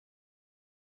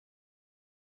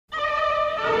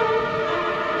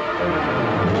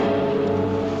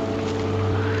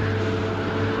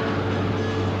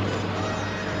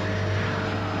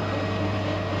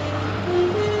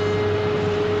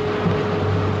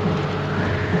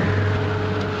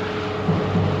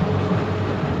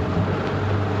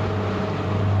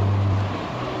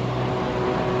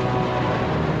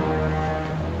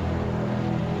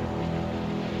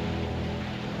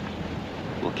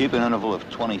Keep an interval of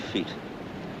 20 feet.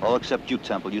 All except you,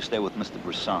 Temple. You stay with Mr.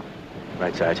 Brisson.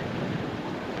 Right, Sarge.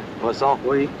 Brisson?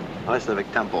 Oui. Reste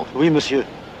avec Temple. Oui, monsieur.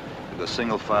 To go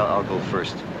single file, I'll go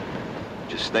first.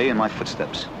 Just stay in my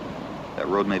footsteps. That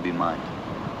road may be mine.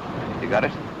 You got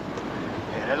it?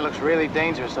 Yeah, that looks really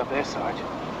dangerous up there, Sarge.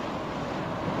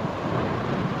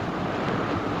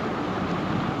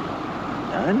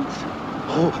 Nuns?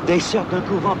 Oh, des sœurs d'un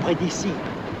couvent près d'ici.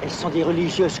 Elles sont des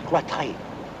religieuses cloîtrées.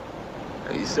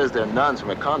 He says they're nuns from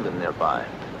a convent nearby.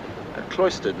 They're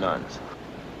cloistered nuns.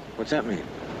 What's that mean?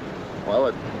 Well,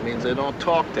 it means they don't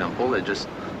talk, Temple. They just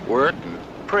work and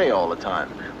pray all the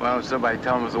time. Well, somebody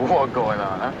tell them there's a war going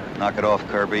on, huh? Knock it off,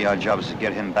 Kirby. Our job is to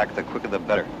get him back. The quicker, the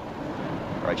better.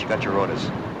 All right, you got your orders.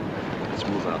 Let's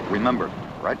move out. Remember,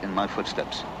 right in my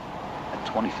footsteps. At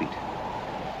 20 feet.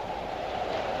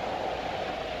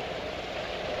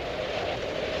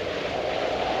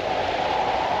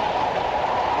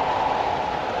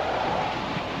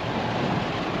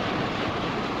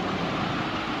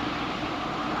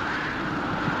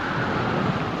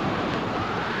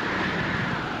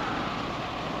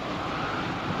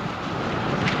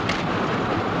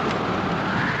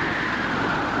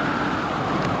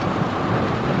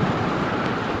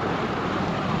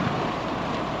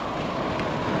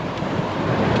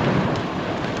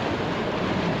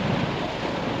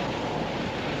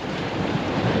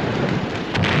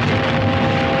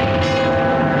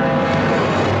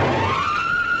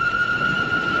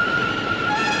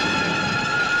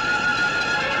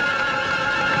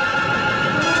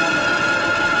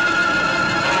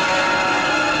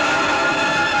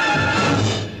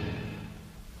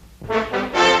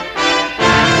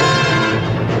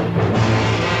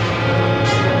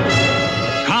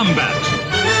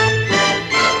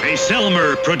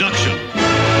 Production.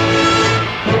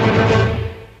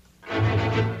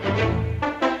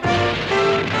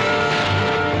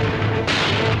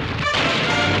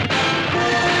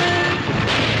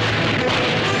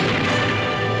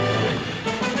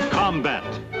 Combat.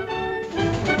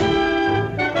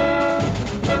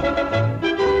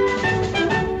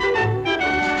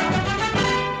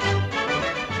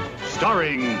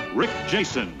 Starring Rick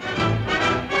Jason.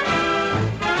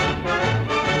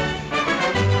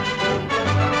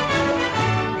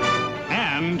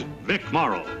 Vic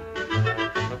Morrow.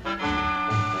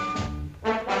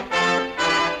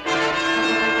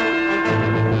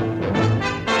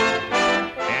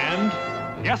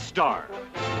 And guest star,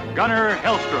 Gunnar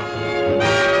Hellstrom.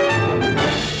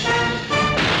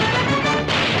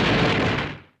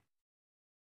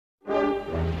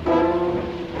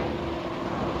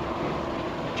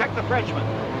 Check the Frenchman.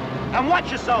 And watch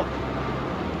yourself.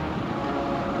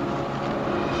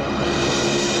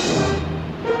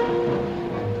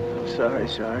 Sorry,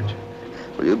 Sarge.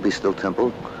 Will you be still,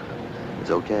 Temple? It's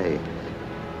okay.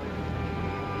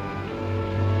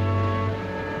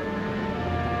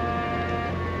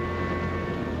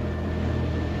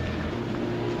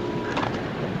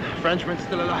 Frenchman's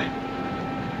still alive.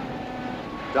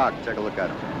 Doc, take a look at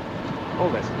him.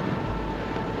 Hold this.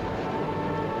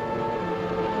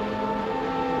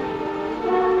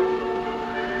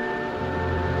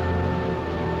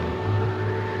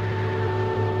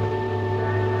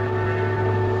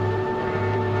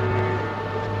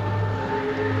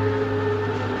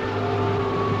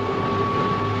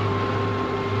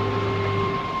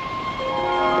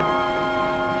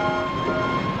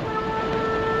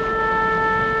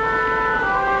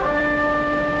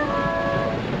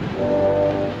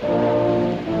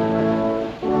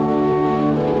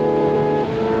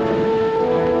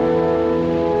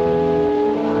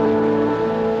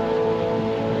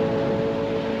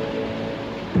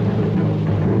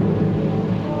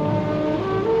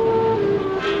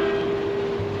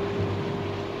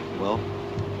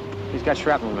 He's got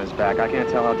shrapnel in his back. I can't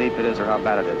tell how deep it is or how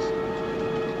bad it is.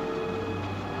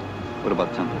 What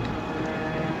about Temple?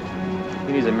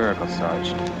 He needs a miracle,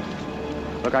 Sarge.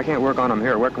 Look, I can't work on him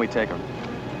here. Where can we take him?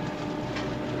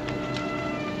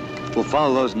 We'll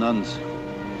follow those nuns.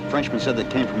 Frenchman said they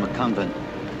came from a convent.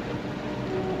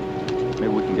 Maybe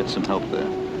we can get some help there.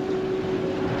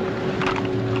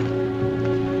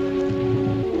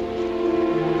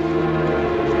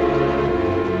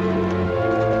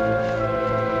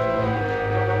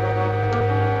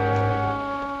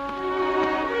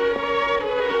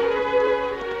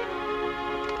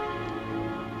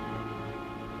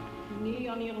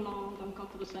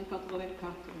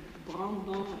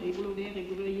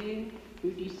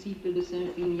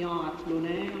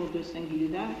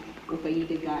 au pays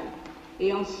de Galles,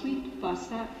 et ensuite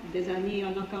passa des années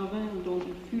en Carvin, dont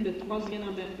il fut le troisième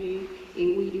embarqué,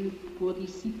 et où il eut pour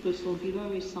disciple son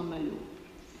viveur et son malheur.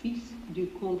 fils du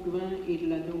comte Gouin et de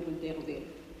la noble d'Hervel.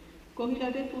 Comme il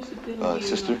avait pour ce dernier une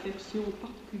affection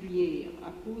particulière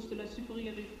à cause de la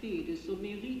supériorité de son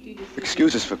mérite et de ses...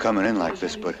 Excuse us for coming in like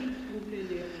this, but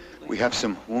we have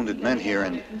some wounded men here,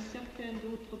 and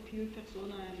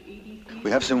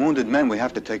we have some wounded men. We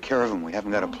have to take care of them. We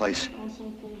haven't got a place.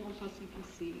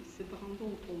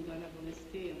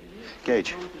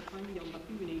 Gage.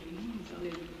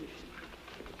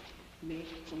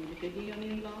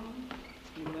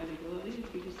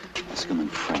 Ask him in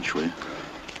French, will you?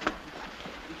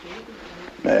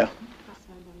 Mère.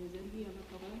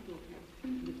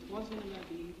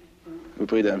 Je vous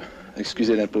prie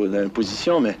d'excuser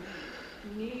l'imposition, mais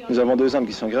nous avons 2 hommes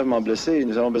qui sont gravement blessés et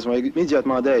nous avons besoin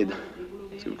immédiatement d'aide.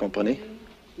 Est-ce que vous comprenez?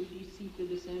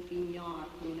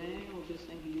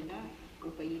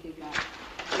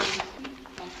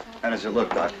 How does it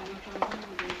look, Doc?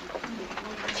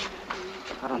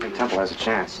 I don't think Temple has a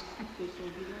chance.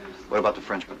 What about the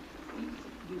Frenchman?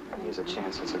 He has a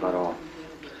chance, that's about all.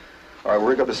 All right,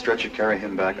 rig up the stretcher, carry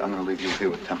him back. I'm going to leave you here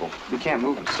with Temple. We can't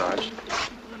move him, Sarge.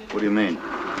 What do you mean?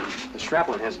 The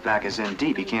shrapnel in his back is in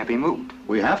deep. He can't be moved.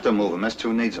 We have to move him.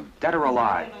 S2 needs him. Dead or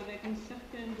alive.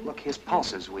 Look, his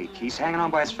pulse is weak. He's hanging on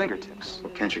by his fingertips.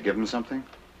 Well, can't you give him something?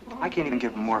 I can't even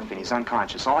give him morphine. He's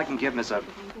unconscious. All I can give him is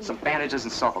some bandages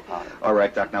and sulfa powder. All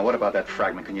right, Doc. Now, what about that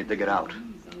fragment? Can you dig it out?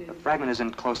 The fragment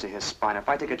isn't close to his spine. If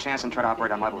I take a chance and try to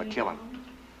operate, I'm liable to kill him.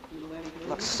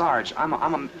 Look, Sarge, I'm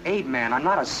an aid man. I'm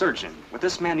not a surgeon. What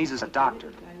this man needs is a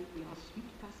doctor.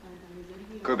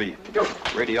 Kirby,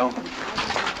 radio.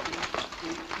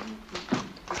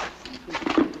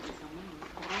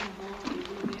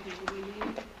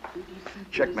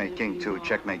 Checkmate, King 2.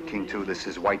 Checkmate, King 2. This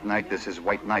is White Knight. This is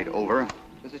White Knight. Over.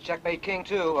 This is Checkmate King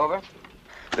 2. Over.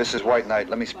 This is White Knight.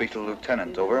 Let me speak to the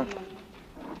lieutenant. Over.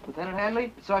 Lieutenant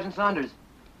Hanley, it's Sergeant Saunders.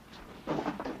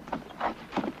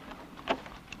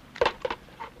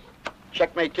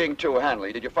 Checkmate King 2,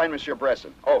 Hanley. Did you find Monsieur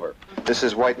Bresson? Over. This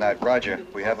is White Knight. Roger.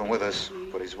 We have him with us,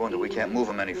 but he's wounded. We can't move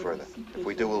him any further. If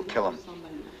we do, we'll kill him.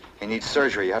 He needs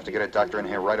surgery. You have to get a doctor in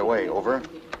here right away. Over.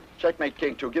 Checkmate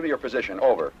King 2, give me your position.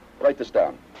 Over. Write this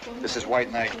down. This is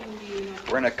White Knight.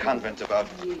 We're in a convent about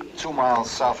 2 miles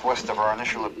southwest of our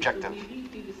initial objective.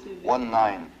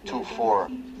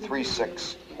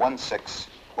 19243616.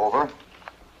 Over.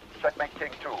 Checkmate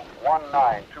King 2,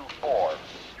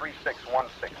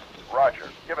 19243616. Roger.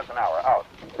 Give us an hour. Out.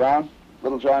 Brown,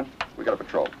 Little John, we got a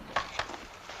patrol.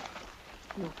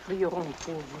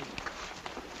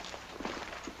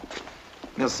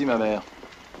 Merci, ma mère.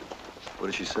 What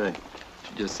did she say?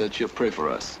 She just said she'll pray for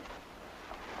us.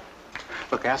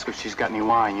 Look, ask her if she's got any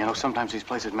wine. You know, sometimes these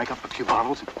places make up a few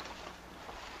bottles.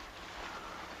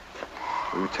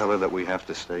 Will you tell her that we have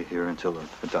to stay here until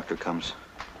the doctor comes?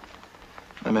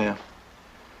 Ma mère,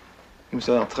 nous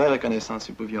serions très reconnaissants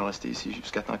si nous pouvions rester ici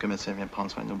jusqu'à temps que le médecin vienne prendre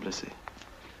soin de nos blessés.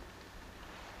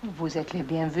 Vous êtes les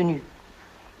bienvenus.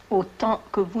 Autant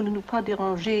que vous ne nous pas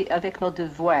dérangez avec nos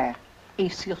devoirs. Et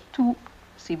surtout,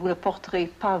 si vous ne porterez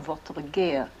pas votre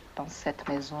guerre dans cette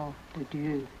maison de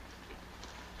Dieu.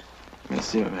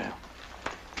 Merci, ma mère.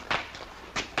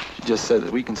 She just said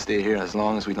that we can stay here as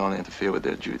long as we don't interfere with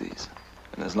their duties.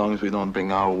 And as long as we don't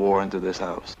bring our war into this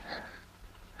house.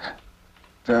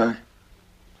 Doug?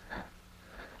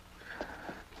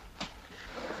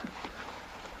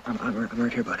 I'm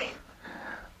right here, buddy.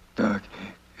 Doug,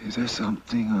 is there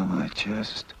something on my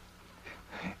chest?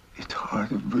 It's hard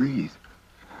to breathe.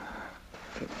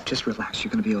 Just relax.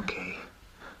 You're gonna be okay.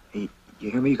 Hey, you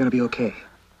hear me? You're gonna be okay.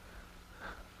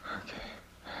 Okay.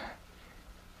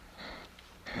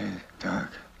 Hey, Doug.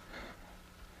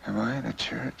 Am I in a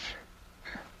church?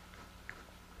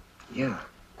 Yeah,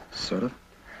 sort of.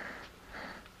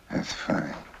 That's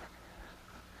funny.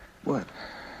 What?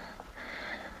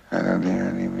 I don't hear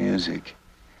any music.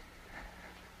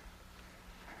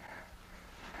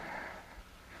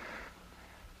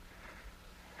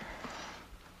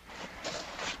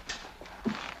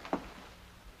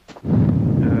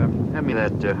 Hand me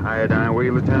that iodine, will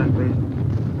you, Lieutenant, please?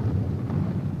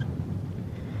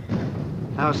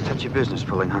 Now it's touchy business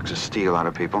pulling hunks of steel out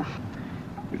of people.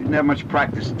 We didn't have much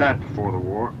practice at that before the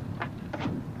war.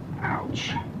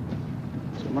 Ouch.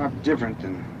 It's a lot different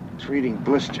than treating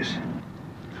blisters.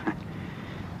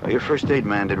 Well, your first aid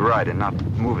man did right in not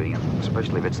moving him,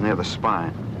 especially if it's near the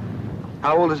spine.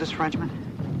 How old is this Frenchman?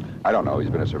 I don't know.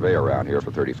 He's been a surveyor around here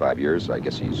for 35 years. I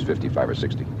guess he's 55 or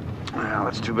 60. Well,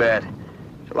 that's too bad.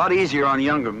 It's a lot easier on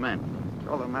younger men. It's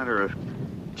all a matter of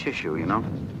tissue, you know.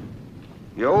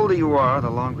 The older you are, the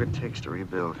longer it takes to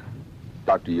rebuild.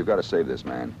 Doctor, you've got to save this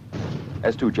man.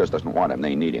 S2 just doesn't want him.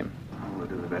 They need him. We'll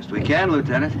do the best we can,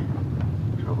 Lieutenant.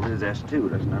 So Trouble is,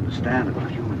 S2 doesn't understand about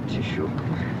human tissue.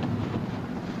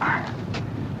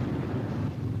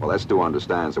 Well, S2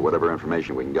 understands that whatever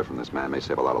information we can get from this man may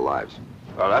save a lot of lives.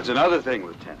 Well, that's another thing,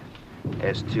 Lieutenant.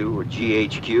 S2 or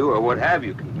GHQ or what have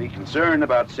you can be concerned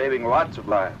about saving lots of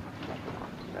lives.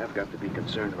 I've got to be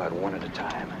concerned about one at a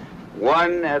time.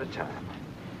 One at a time.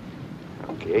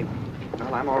 Okay.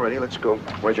 Well, I'm all ready. Let's go.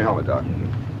 Where's your helmet, Doc?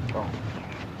 Oh.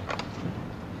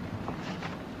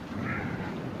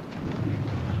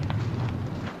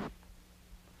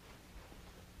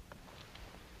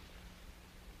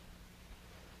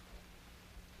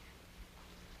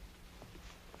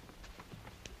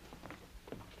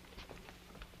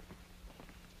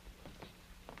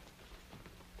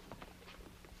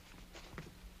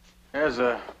 There's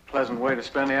a pleasant way to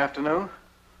spend the afternoon.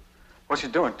 What you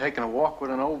doing, taking a walk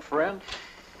with an old friend?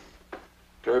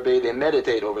 Kirby, they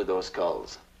meditate over those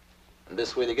skulls. And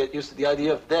this way they get used to the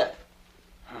idea of death.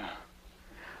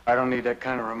 I don't need that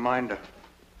kind of reminder.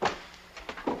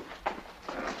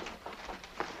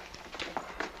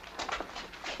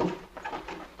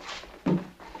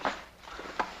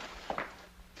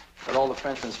 Got all the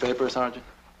Frenchman's papers, Sergeant?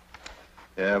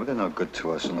 Yeah, but they're no good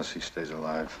to us unless he stays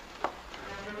alive.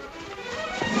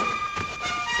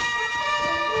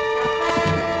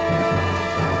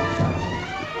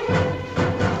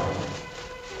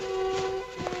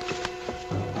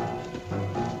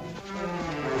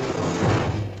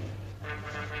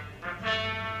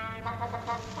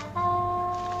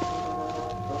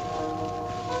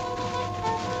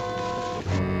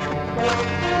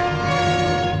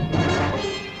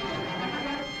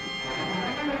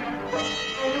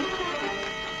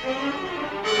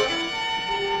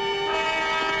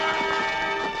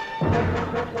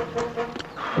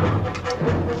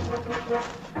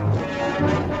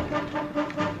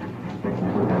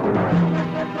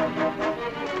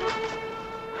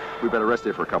 We better rest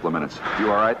here for a couple of minutes.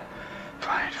 You all right?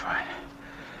 Fine, fine.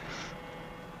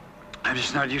 I'm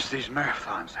just not used to these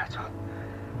marathons, that's all.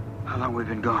 How long we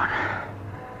been gone?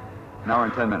 An hour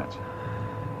and 10 minutes.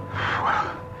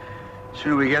 Well, the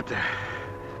sooner we get there,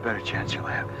 the better chance you'll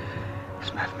have.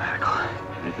 It's mathematical.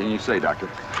 Anything you say, Doctor.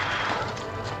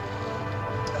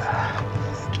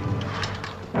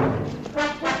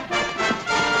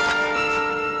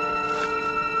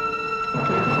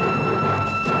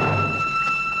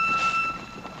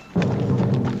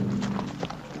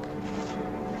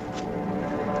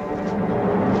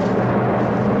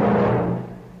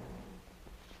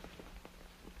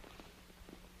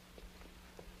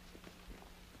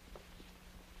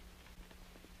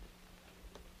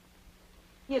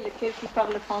 Qui est lequel qui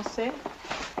parle français?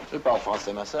 Je parle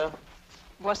français, ma sœur.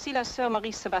 Voici la sœur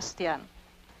Marie-Sébastien.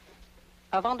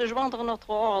 Avant de joindre notre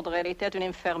ordre, elle était une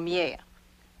infirmière.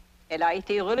 Elle a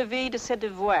été relevée de ses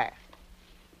devoirs.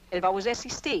 Elle va vous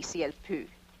assister si elle peut.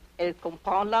 Elle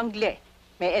comprend l'anglais,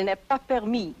 mais elle n'est pas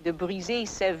permis de briser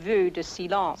ses vœux de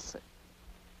silence.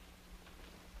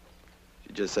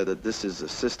 She just said that this is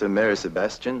Sister Mary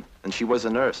Sebastian, and she was a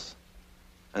nurse,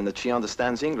 and that she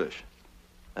understands English,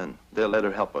 and they'll let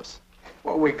her help us.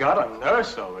 Well, we got a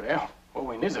nurse over there. What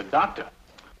we need is a doctor.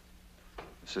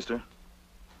 Sister,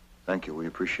 thank you. We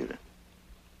appreciate it.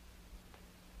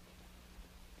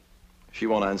 She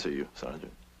won't answer you,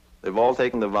 Sergeant. They've all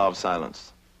taken the vow of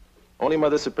silence. Only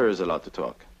Mother Superior is allowed to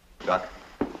talk. Doc,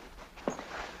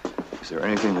 is there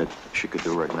anything that she could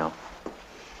do right now?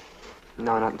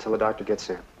 No, not until the doctor gets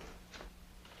here.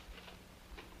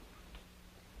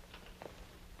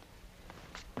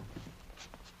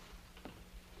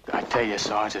 I tell you,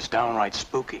 Sarge, it's downright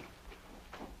spooky.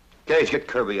 Gage, get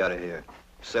Kirby out of here.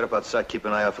 Set up outside, keep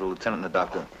an eye out for the lieutenant and the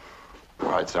doctor.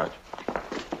 All right, Sergeant.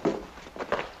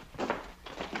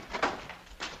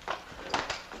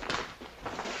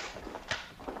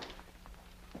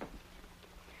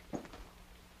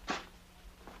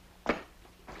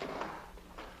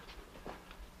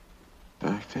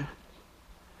 Doctor?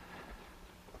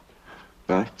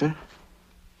 Doctor?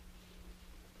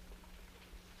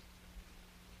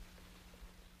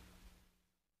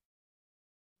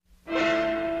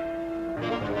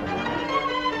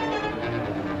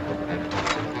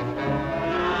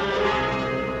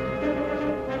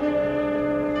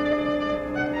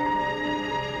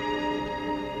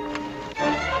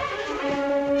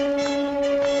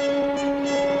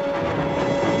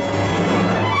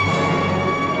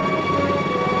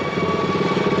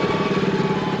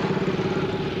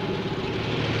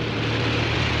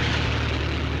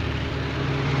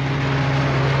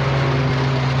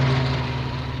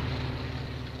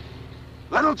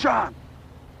 Little John!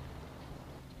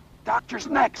 Doctor's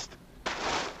next.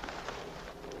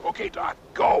 Okay, Doc,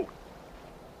 go.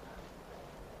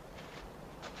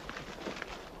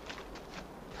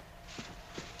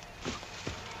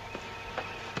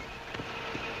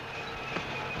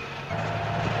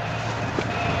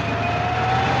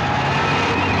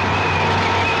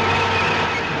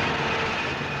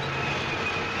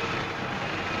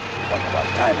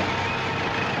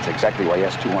 That's exactly why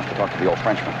S2 wants to talk to the old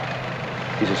Frenchman.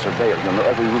 He's a surveyor. He'll know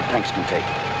every route tanks can take.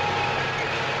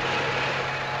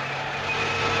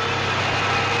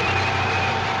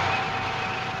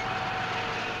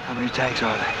 How many tanks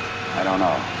are there? I don't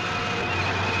know.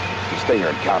 You stay here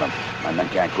and count them. My men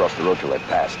can't cross the road till they've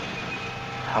passed.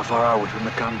 How far are we from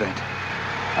the convent?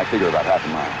 I figure about half a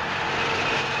mile.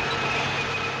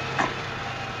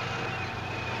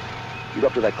 You go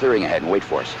up to that clearing ahead and wait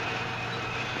for us.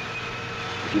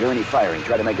 If you hear any firing,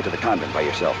 try to make it to the convent by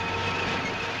yourself.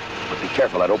 But be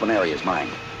careful, that open area is mine.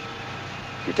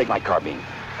 You take my carbine.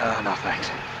 Oh, no, thanks.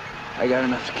 I got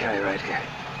enough to carry right here.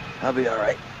 I'll be all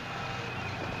right.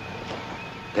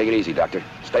 Take it easy, Doctor.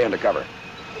 Stay under cover.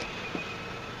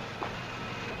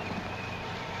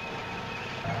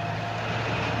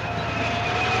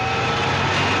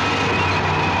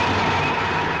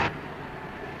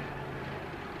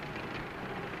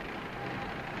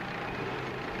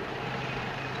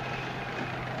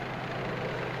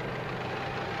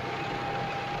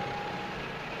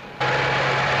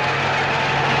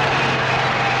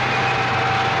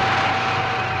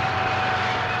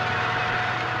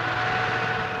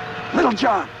 Little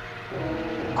John!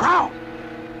 Crown!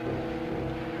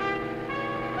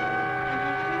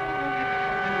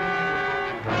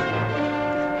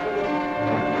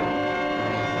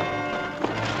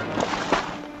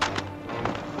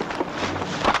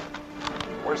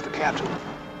 Where's the captain?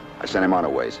 I sent him on a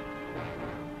ways.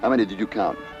 How many did you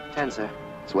count? 10, sir.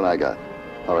 That's what I got.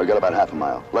 All right, we got about half a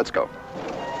mile. Let's go.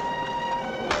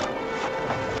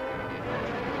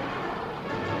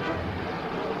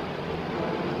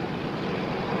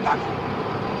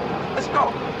 Let's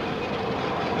go.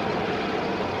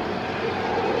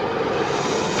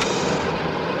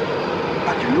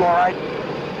 Doctor, you all right?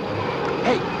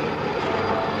 Hey.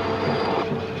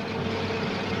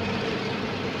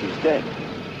 He's dead.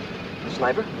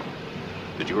 Sniper?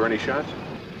 Did you hear any shots?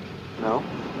 No.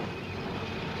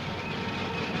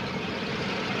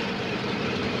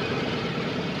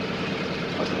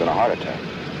 Must have been a heart attack.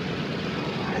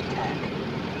 Heart attack.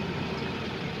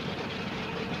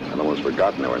 I'd almost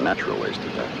forgotten there were natural ways to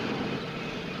die.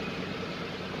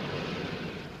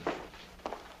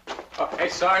 Oh, hey,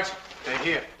 Sarge. They're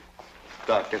here.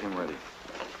 Doc, get him ready.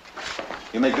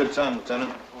 You made good time,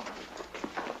 Lieutenant.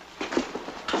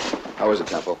 How is it,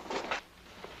 Temple?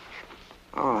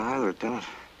 Oh, hi, Lieutenant.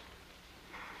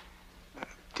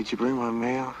 Did you bring my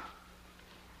mail?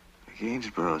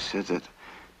 Gainsborough said that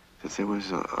there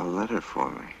was a letter for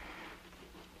me.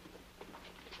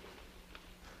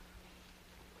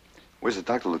 Where's the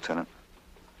doctor, Lieutenant?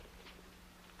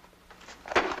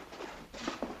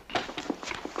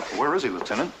 Where is he,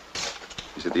 Lieutenant?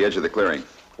 He's at the edge of the clearing,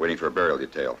 waiting for a burial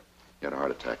detail. He had a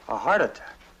heart attack. A heart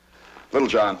attack? Little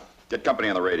John, get company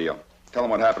on the radio. Tell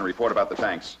them what happened, report about the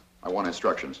tanks. I want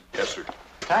instructions. Yes, sir.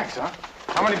 Tanks, huh?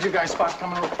 How many did you guys spot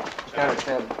coming over? Got it,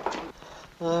 Ted.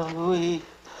 Oui.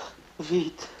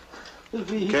 Vite.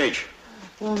 Vite. Cage.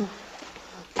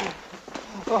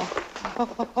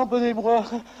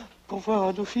 Emmenez-moi pour voir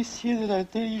un officier de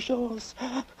l'intelligence.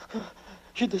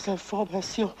 J'ai des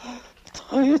informations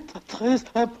très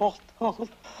importantes.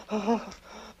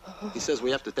 He says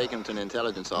we have to take him to an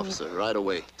intelligence officer right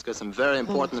away. He's got some very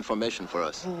important information for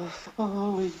us.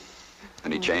 Oui.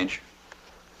 Any change?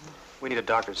 We need a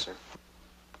doctor, sir.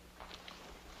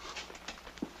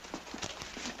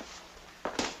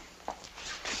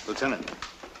 Lieutenant.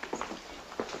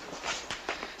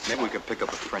 Maybe we could pick up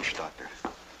a French doctor.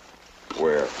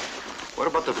 Where? What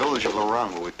about the village of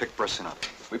Laurent where we picked Bresson up?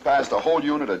 We passed a whole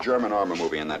unit of German armor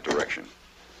moving in that direction.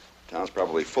 Town's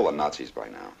probably full of Nazis by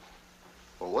now.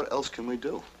 Well, what else can we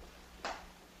do?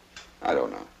 I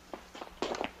don't know.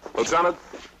 Lieutenant,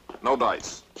 no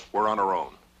dice. We're on our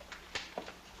own.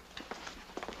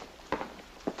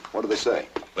 What do they say?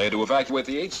 They had to evacuate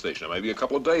the aid station. It may be a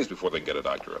couple of days before they can get a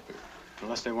doctor up here.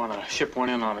 Unless they want to ship one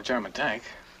in on a German tank.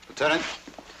 Lieutenant,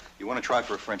 you want to try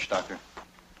for a French doctor?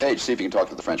 Hey, see if you can talk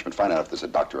to the Frenchman. Find out if there's a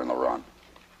doctor in Laurent.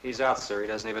 He's out, sir. He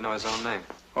doesn't even know his own name.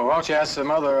 Well, why don't you ask the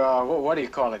mother, what do you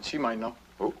call it? She might know.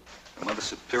 Who? Mother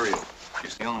Superior.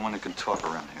 She's the only one that can talk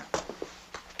around here.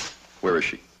 Where is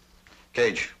she?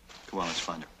 Cage, come on, let's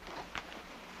find her.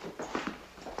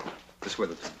 This way,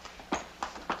 Lieutenant.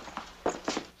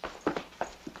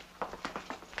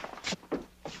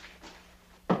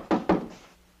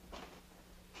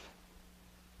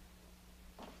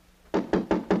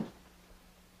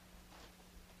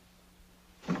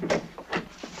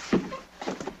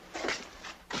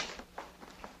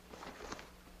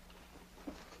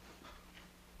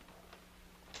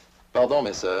 Pardon,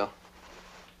 mes sœurs.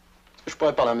 Est-ce que je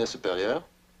pourrais parler à mes supérieurs?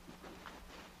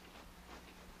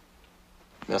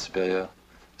 Mère supérieure,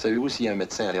 savez-vous s'il y a un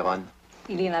médecin à l'Iran?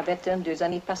 Il y en avait un 2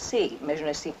 années passées, mais je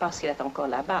ne sais pas s'il est encore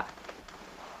là-bas.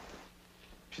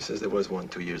 She says there was one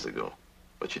 2 years ago,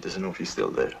 but she doesn't know if he's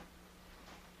still there.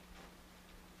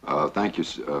 Thank you,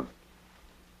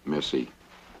 merci.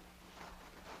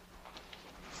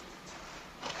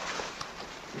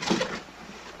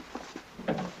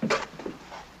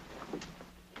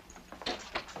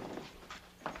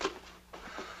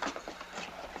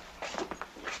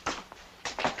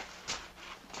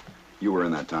 You were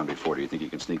in that town before. Do you think you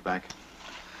can sneak back?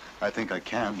 I think I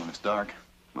can when it's dark.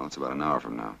 Well, it's about an hour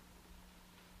from now.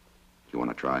 You want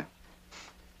to try?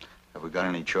 Have we got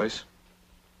any choice?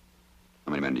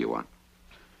 How many men do you want?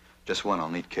 Just one. I'll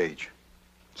need Cage.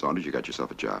 Saunders, you got yourself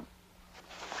a job.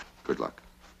 Good luck.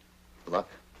 Luck?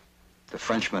 The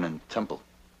Frenchman in Temple.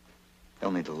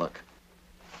 They'll need the luck.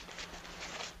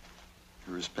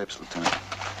 Here are his papers, Lieutenant.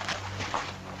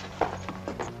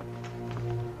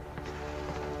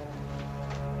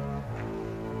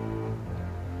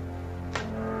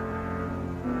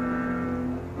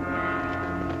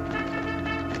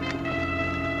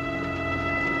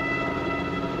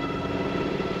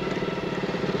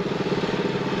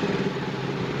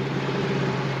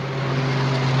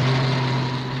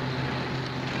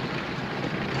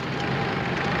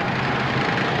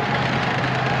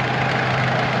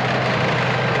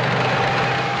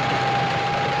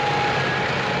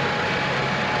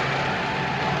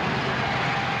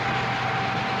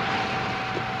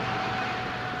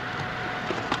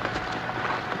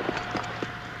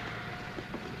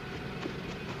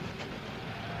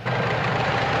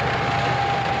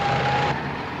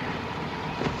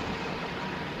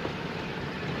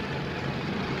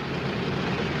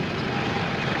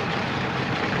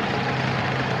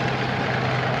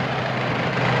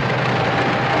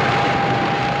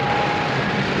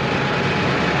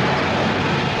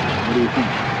 What do you think?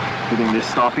 You think they're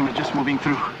stopping or just moving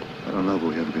through? I don't know, but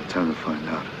we haven't got time to find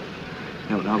out.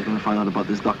 Yeah, well, how are we going to find out about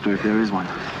this doctor if there is one?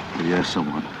 We asked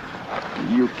someone.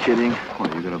 Are you kidding?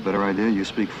 Well, you got a better idea? You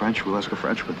speak French, we'll ask a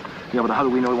Frenchman. Yeah, but how do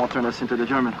we know he won't turn us into the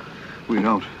German? We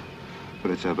don't.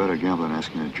 But it's a better gamble than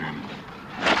asking a German.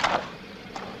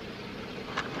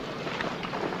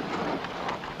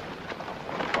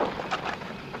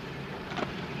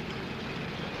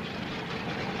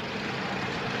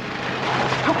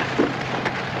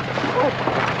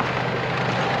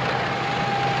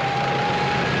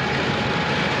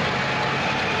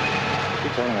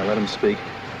 I let him speak.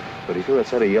 But if he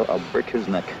lets out a yell, I'll break his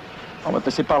neck. On va te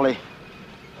laisser parler.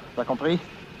 T'as compris?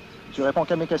 Tu réponds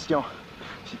qu'à mes questions.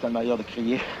 Si t'as le meilleur de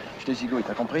crier, je te zigouille,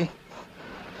 t'as compris?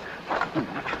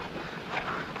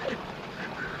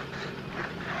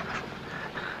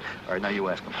 All right, now you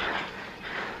ask him.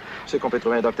 Tu sais qu'on peut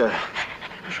trouver un docteur.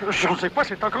 Je ne sais pas,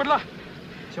 c'est encore là.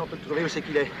 Si on peut le trouver, où c'est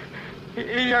qu'il est?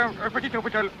 Il y a un petit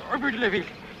hôpital au but de la ville.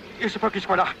 Il ne sait pas qu'il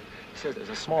soit là. He says there's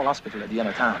a small hospital at the end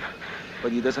of town,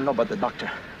 but he doesn't know about the doctor.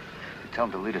 Tell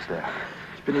him to lead us there.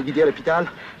 Tu peux nous guider à l'hôpital?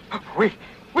 Oui,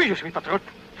 oui, je suis patron.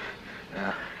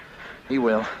 Yeah, he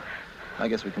will. I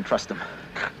guess we can trust him.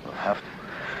 We'll have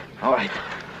to. All right.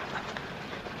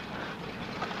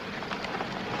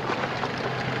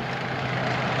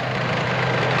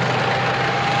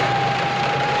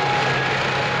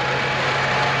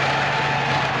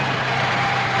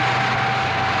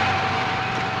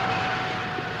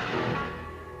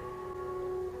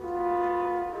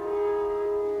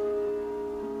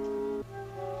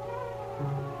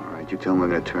 You tell him we're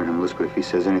going to turn him loose, but if he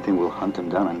says anything, we'll hunt him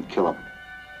down and kill him.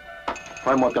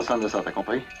 Parle-moi personne de ça, t'as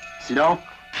compris? Sinon...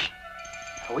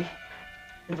 Ah oui?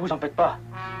 Ne vous en faites pas.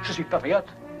 Je suis patriote.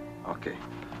 OK.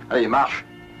 Allez, marche.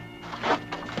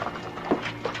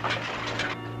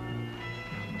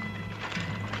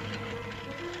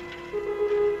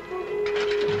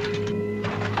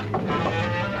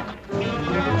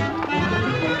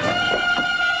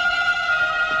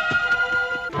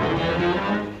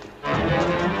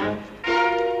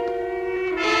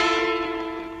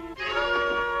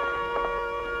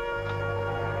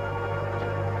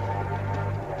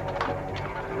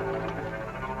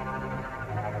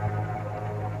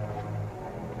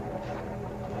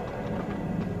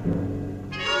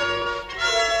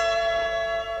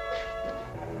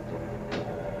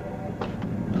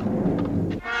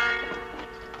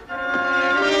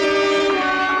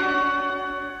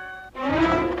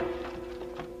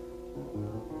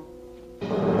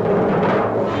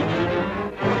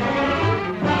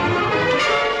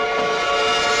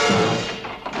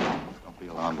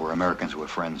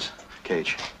 Friends.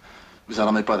 Cage. Vous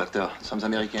alarmez pas, docteur. Nous sommes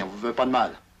Américains. On vous veut pas de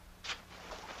mal.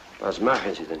 Was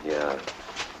machen Sie denn hier?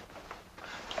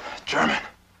 German.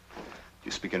 You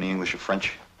You speak any English or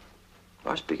French?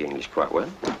 I speak English quite well.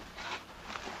 Well,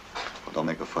 don't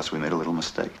make a fuss. We made a little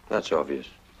mistake. That's obvious.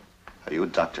 Are you a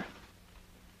doctor?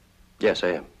 Yes, I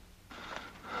am.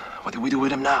 What do we do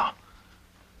with him now?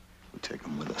 We take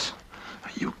him with us.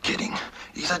 Are you kidding?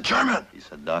 He's a German. He's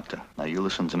a doctor. Now, you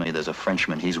listen to me. There's a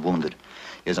Frenchman. He's wounded.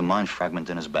 He has a mine fragment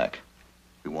in his back.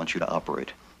 We want you to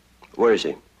operate. Where is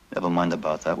he? Never mind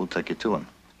about that. We'll take you to him.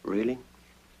 Really?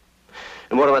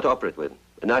 And what am I to operate with?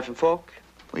 A knife and fork?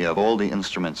 We have all the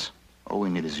instruments. All we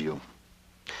need is you.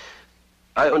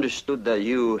 I understood that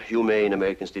you humane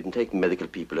Americans didn't take medical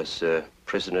people as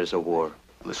prisoners of war.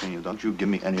 Listen, don't you give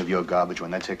me any of your garbage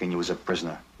when they're taking you as a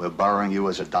prisoner. We're borrowing you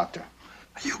as a doctor.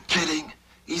 Are you kidding?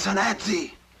 He's a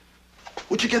Nazi.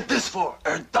 What'd you get this for,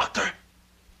 doctor?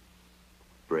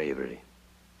 Bravery.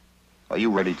 Are you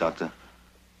ready, doctor?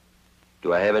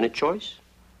 Do I have any choice?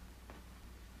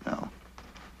 No.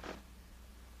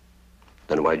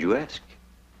 Then why'd you ask?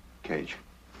 Cage.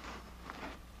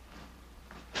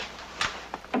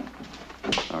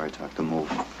 All right, doctor, move.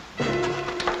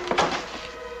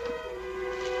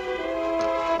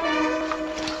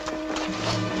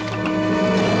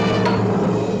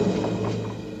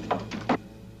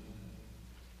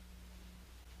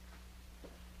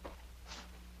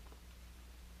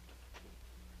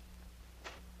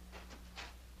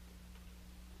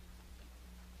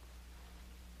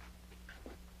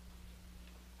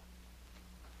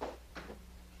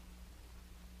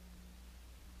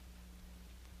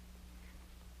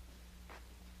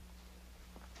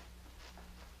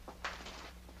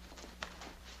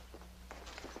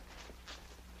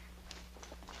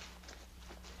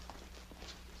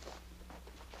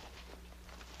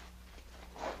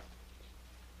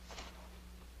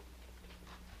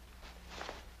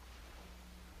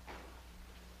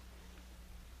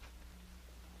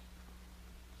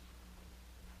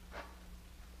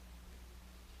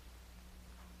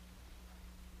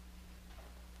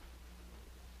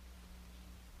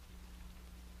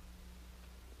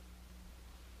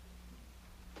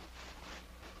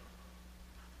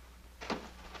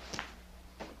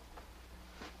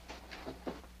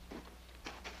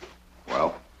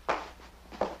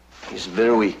 He's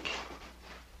very weak.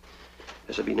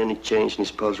 Has there been any change in his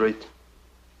pulse rate?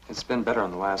 It's been better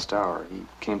in the last hour. He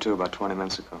came to about 20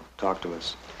 minutes ago, talked to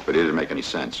us. But he didn't make any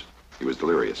sense. He was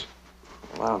delirious.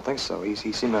 Well, I don't think so. He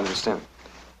seemed to understand.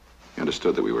 He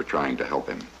understood that we were trying to help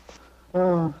him.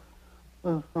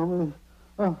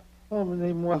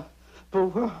 Emmenez-moi pour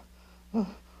voir un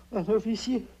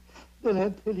officier de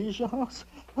l'intelligence.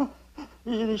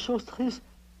 J'ai des choses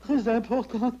très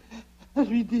importantes à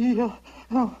lui dire.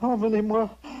 Emmenez-moi.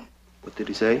 What did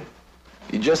he say?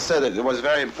 He just said it was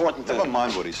very important to... Never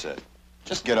mind what he said.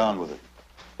 Just get on with it.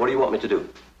 What do you want me to do?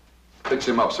 Fix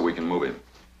him up so we can move him.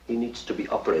 He needs to be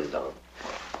operated on.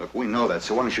 Look, we know that,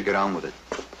 so why don't you get on with it?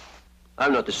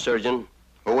 I'm not the surgeon.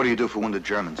 Well, what do you do for wounded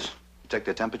Germans? You take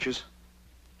their temperatures?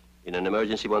 In an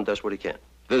emergency, one does what he can.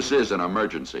 This is an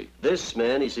emergency. This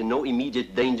man is in no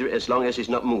immediate danger as long as he's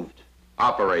not moved.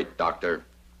 Operate, doctor.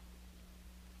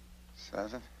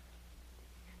 Sergeant?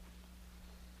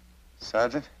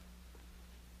 Sergeant?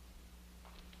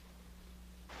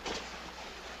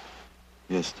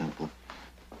 Yes, Temple.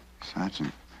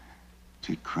 Sergeant,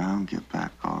 did Crown get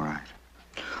back all right?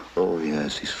 Oh,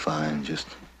 yes, he's fine, just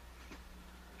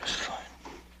fine.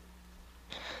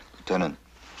 Lieutenant,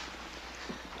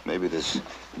 maybe this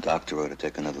doctor ought to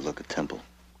take another look at Temple.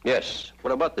 Yes.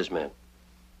 What about this man?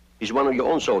 He's one of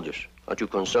your own soldiers. Aren't you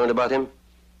concerned about him?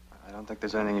 I don't think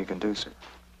there's anything you can do, sir.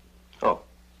 Oh,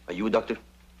 are you a doctor?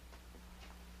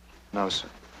 No, sir.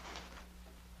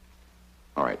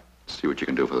 All right, see what you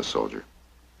can do for the soldier.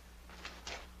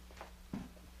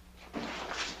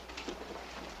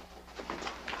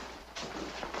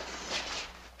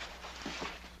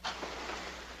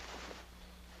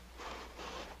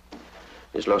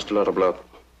 He's lost a lot of blood.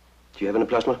 Do you have any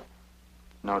plasma?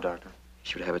 No, doctor. He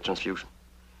should have a transfusion.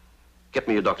 Get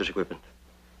me your doctor's equipment.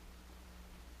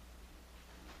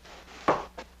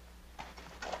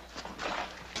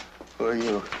 Who are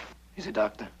you? He's a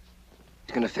doctor.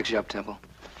 He's gonna fix you up, Temple.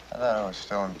 I thought I was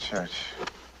still in church.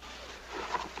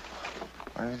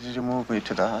 Why did you move me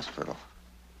to the hospital?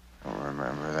 I don't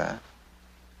remember that.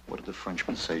 What did the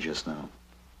Frenchman say just now?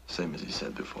 Same as he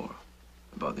said before,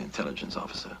 about the intelligence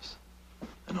officers,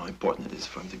 and how important it is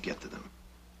for him to get to them.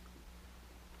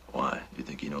 Why? Do you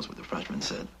think he knows what the Frenchman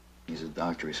said? He's a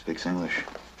doctor. He speaks English.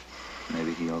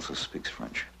 Maybe he also speaks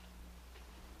French.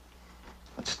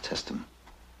 Let's test him.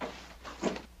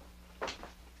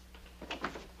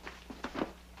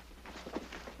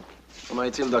 Comment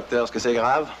est-il, docteur? Est-ce que c'est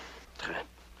grave? Très.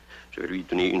 Je vais lui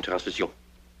donner une transfusion.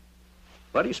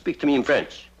 Why do you speak to me in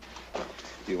French?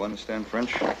 Do you understand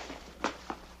French?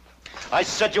 I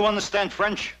said you understand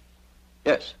French?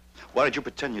 Yes. Why did you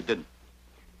pretend you didn't?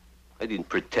 I didn't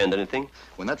pretend anything.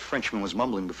 When that Frenchman was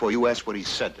mumbling before, you asked what he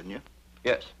said, didn't you?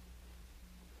 Yes.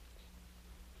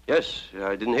 Yes,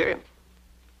 I didn't hear him.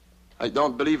 I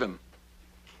don't believe him.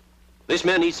 This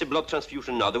man needs a blood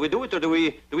transfusion now. Do we do it or do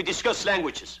we discuss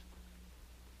languages?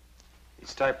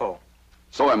 He's typo.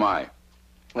 So am I.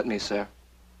 Let me, sir.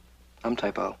 I'm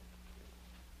typo.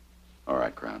 All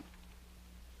right, Crown.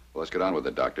 Well, let's get on with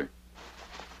it, Doctor.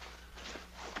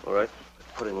 All right.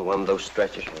 Put him in one of those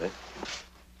stretchers, will you?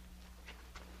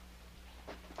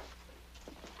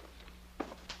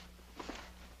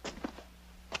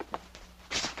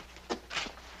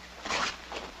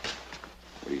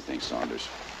 What do you think, Saunders?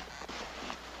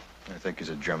 I think he's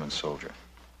a German soldier.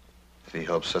 If he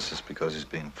helps us, it's because he's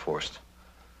being forced.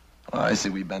 Well, I say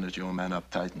we bandage your man up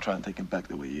tight and try and take him back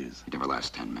the way he is. He never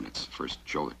lasts 10 minutes. First,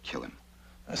 Joel kill him.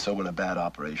 So will a bad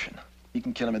operation. He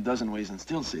can kill him a dozen ways and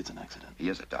still say it's an accident. He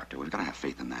is a doctor. We've got to have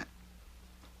faith in that.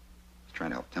 He's trying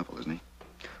to help Temple, isn't he?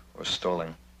 We're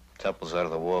stalling. Temple's out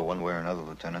of the war one way or another,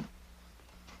 Lieutenant.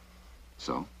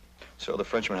 So? So the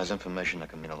Frenchman has information that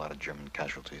can mean a lot of German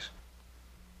casualties.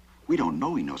 We don't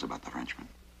know he knows about the Frenchman.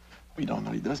 We don't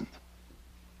know he doesn't.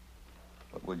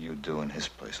 What would you do in his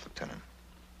place, Lieutenant?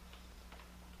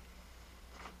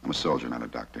 I'm a soldier, not a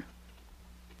doctor.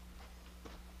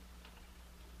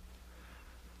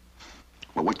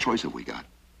 Well, what choice have we got?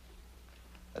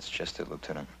 That's just it,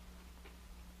 Lieutenant.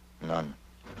 None.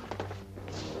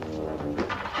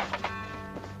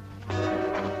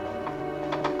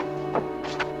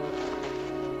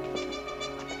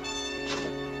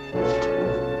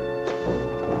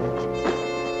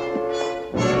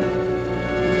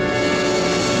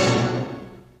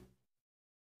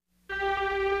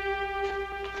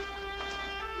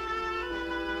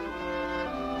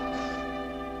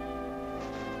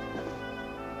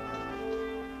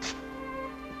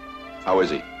 How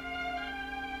is he?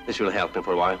 This will help him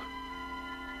for a while.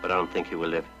 But I don't think he will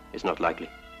live. It's not likely.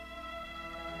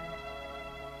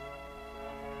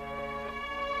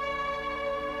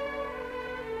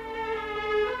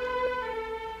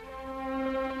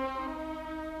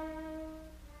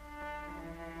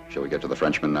 Shall we get to the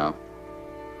Frenchman now?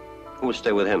 Who will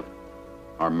stay with him?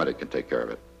 Our medic can take care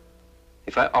of it.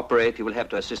 If I operate, he will have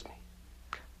to assist me.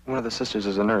 One of the sisters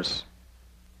is a nurse.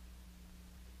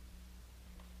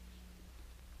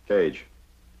 Cage,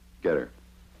 get her.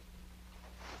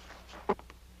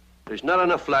 There's not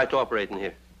enough light to operate in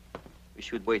here. We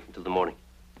should wait until the morning.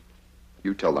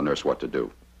 You tell the nurse what to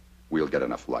do. We'll get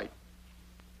enough light.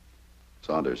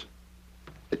 Saunders,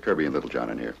 get Kirby and Littlejohn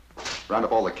in here. Round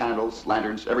up all the candles,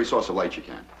 lanterns, every source of light you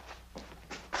can.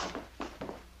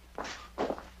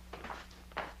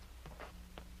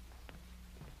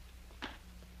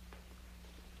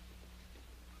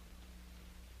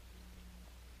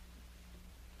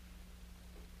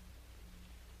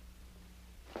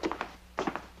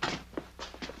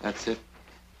 That's it.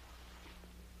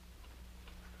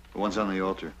 The one's on the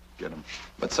altar. Get him.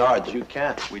 But, Sarge, you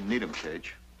can't. We need him,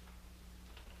 Cage.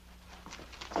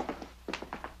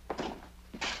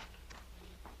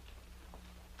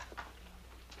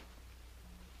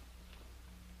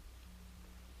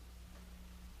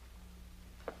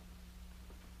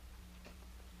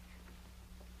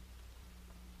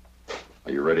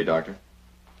 Are you ready, Doctor?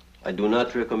 I do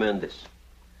not recommend this.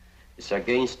 It's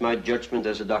against my judgment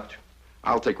as a doctor.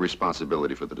 I'll take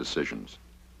responsibility for the decisions.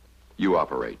 You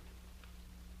operate.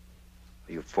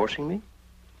 Are you forcing me?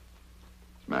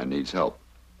 This man needs help.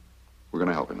 We're going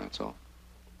to help him, that's all.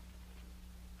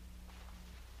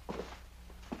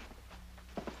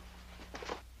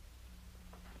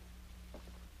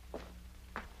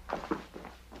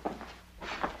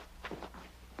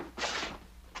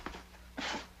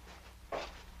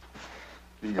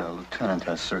 The lieutenant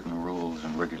has certain rules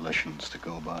and regulations to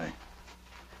go by.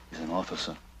 He's an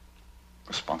officer,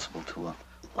 responsible to a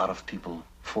lot of people,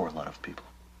 for a lot of people.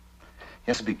 He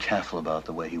has to be careful about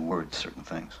the way he words certain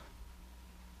things.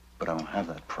 But I don't have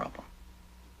that problem.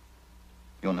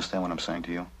 You understand what I'm saying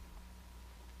to you?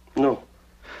 No.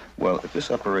 Well, if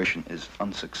this operation is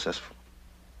unsuccessful,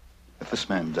 if this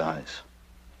man dies,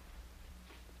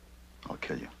 I'll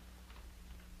kill you.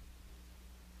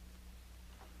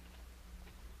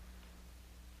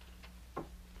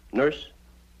 Nurse?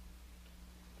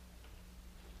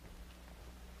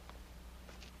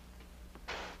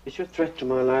 Is your threat to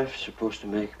my life supposed to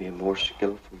make me a more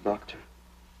skillful doctor?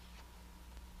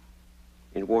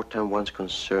 In wartime, one's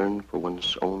concern for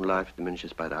one's own life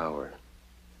diminishes by the hour.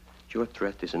 Your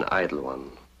threat is an idle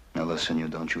one, Now listen,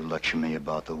 don't you lecture me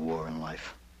about the war in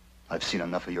life. I've seen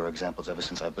enough of your examples ever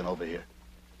since I've been over here.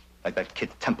 Like that kid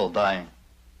Temple dying.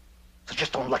 So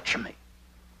just don't lecture me.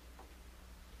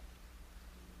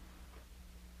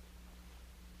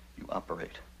 You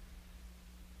operate.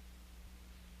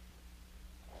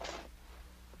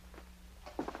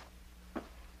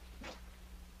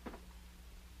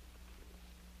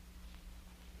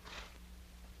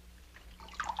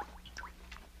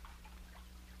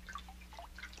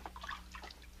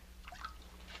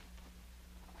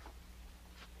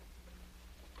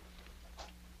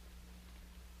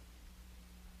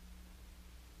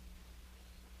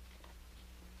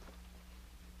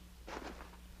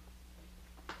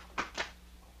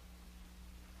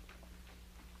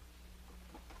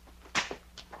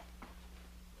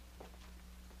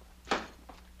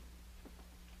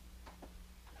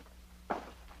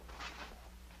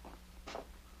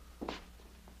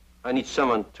 I need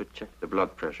someone to check the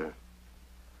blood pressure.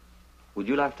 Would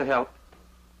you like to help?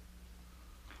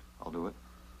 I'll do it.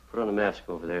 Put on a mask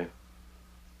over there.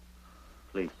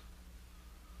 Please.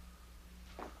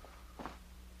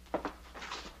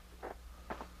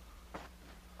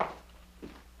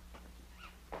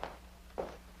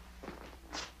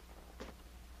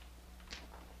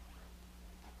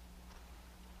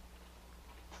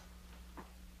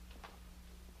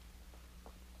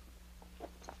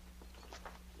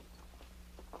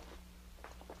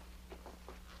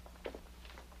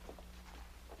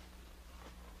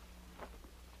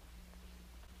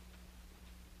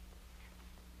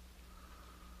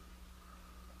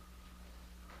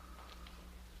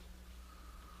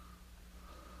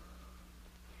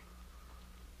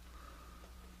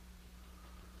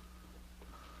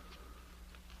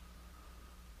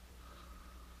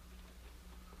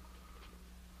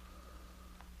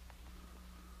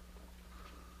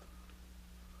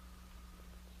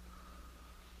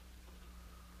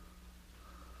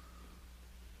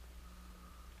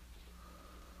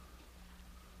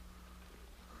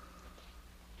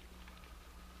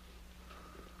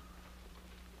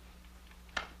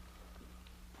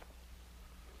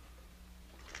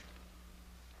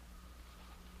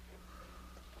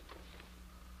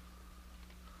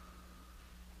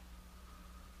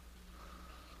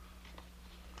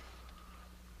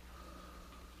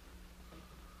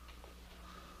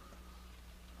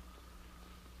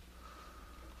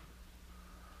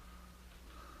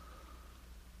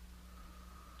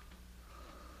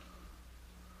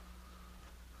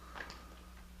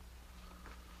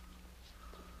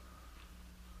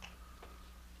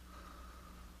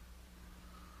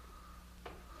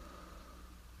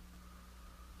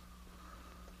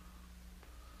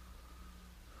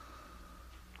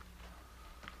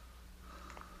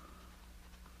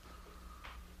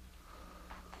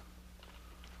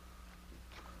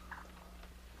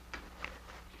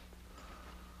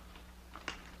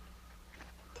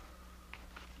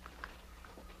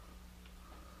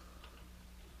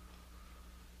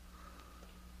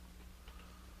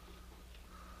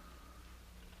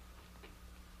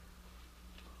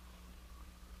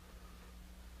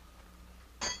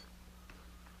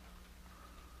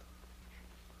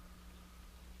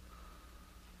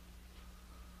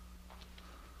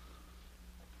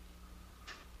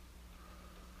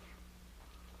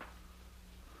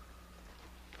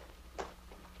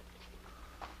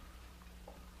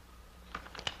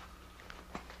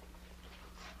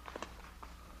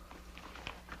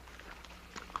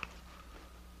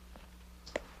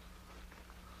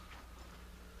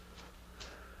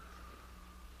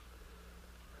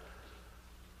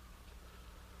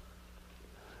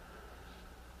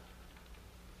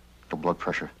 The blood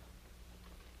pressure.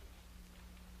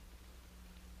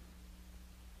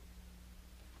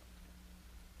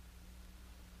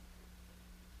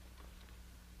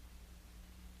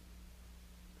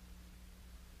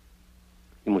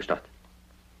 You must start.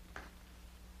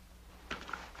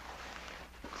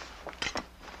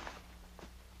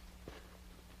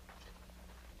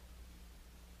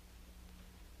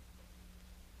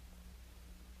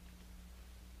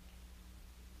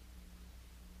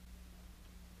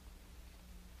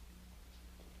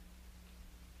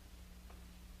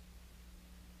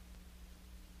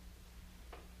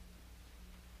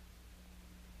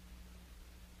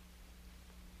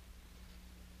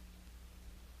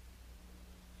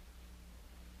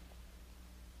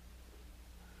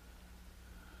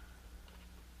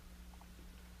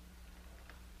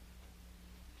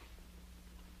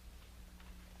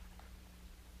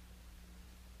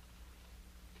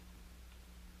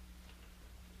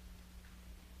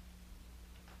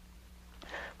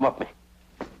 Mock me.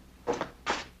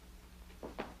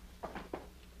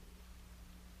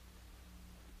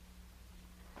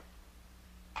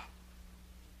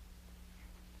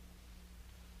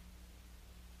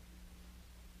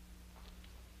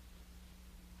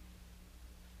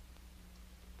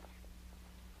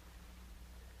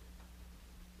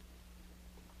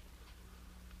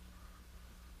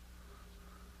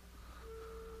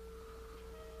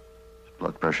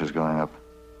 Blood pressure's going up.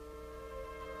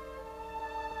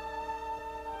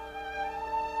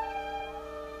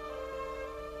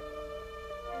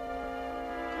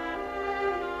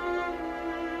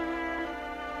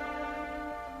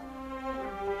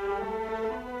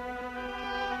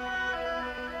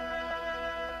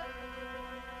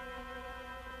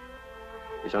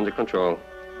 He's under control.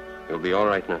 He'll be all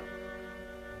right now.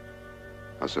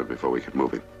 How soon before we could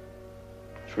move him?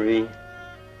 3,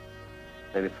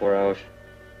 maybe 4 hours.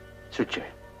 Suture.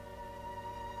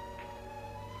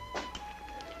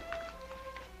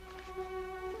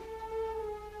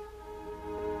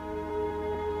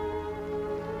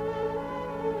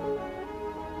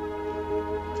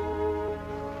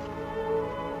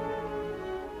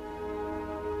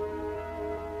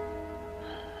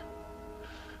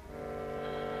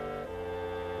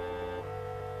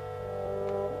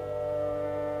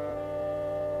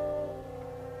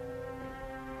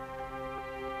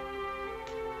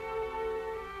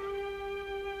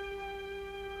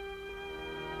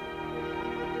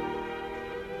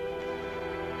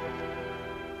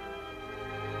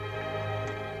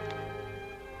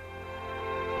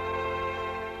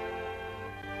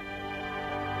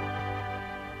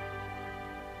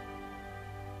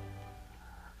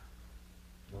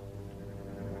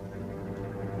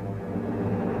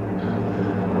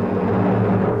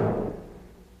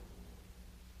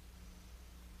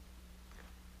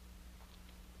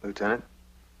 Lieutenant?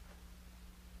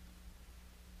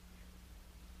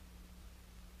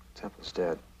 Temple's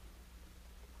dead.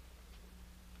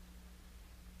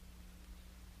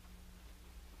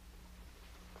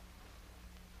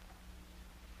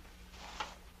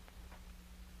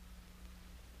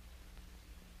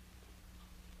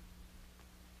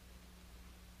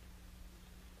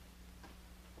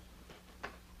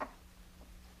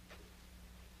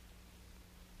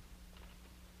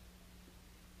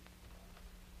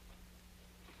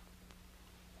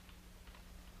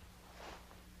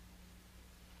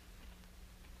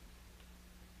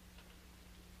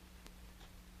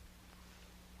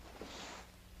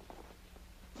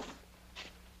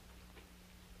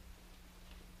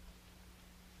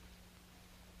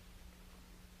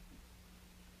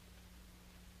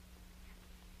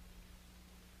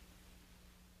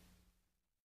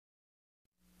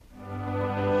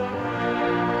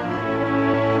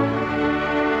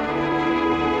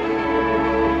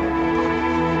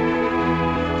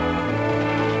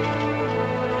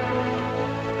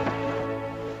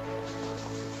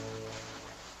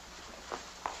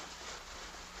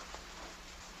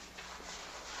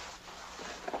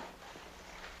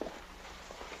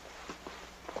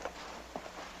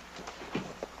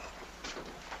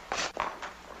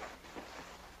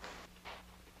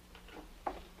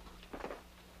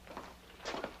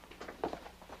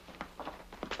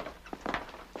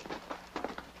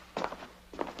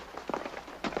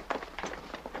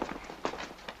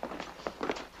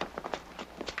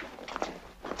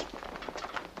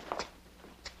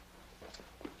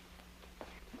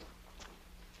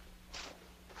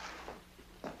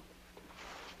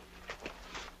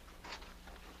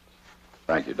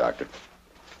 Thank you, Doctor.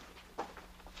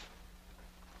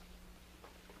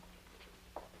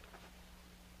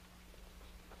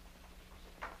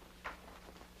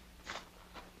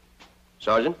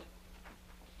 Sergeant?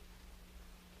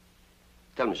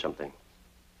 Tell me something.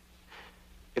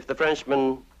 If the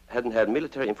Frenchman hadn't had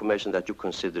military information that you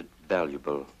considered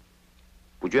valuable,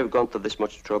 would you have gone to this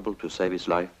much trouble to save his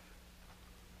life?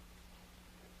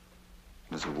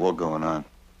 There's a war going on.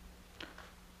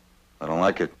 I don't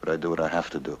like it, but I do what I have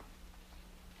to do.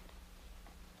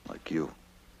 Like you.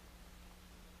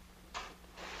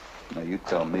 Now, you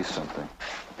tell me something.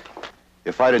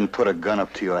 If I didn't put a gun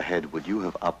up to your head, would you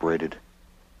have operated?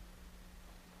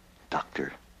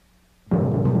 Doctor?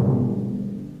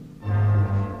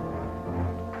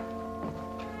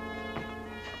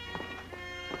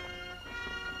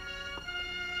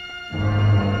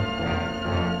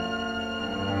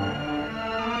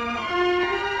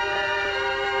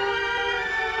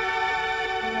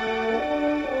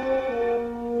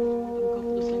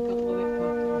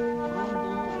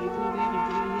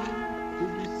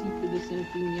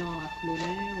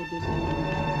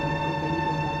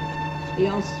 Et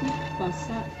ensuite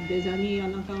passa des années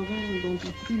en encore un dont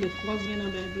il fut le 3e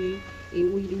embargué et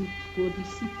où il eut pour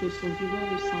disciple son viveur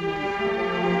et son mari.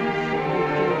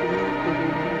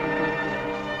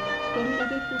 Comme il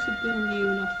avait pour ce dernier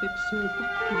une affection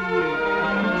particulière,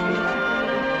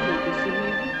 de ses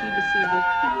mérites et de ses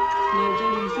vertus, la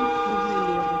jalousie trouvait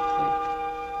les retraits.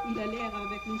 Il a l'air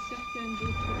avec une certaine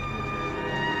d'autres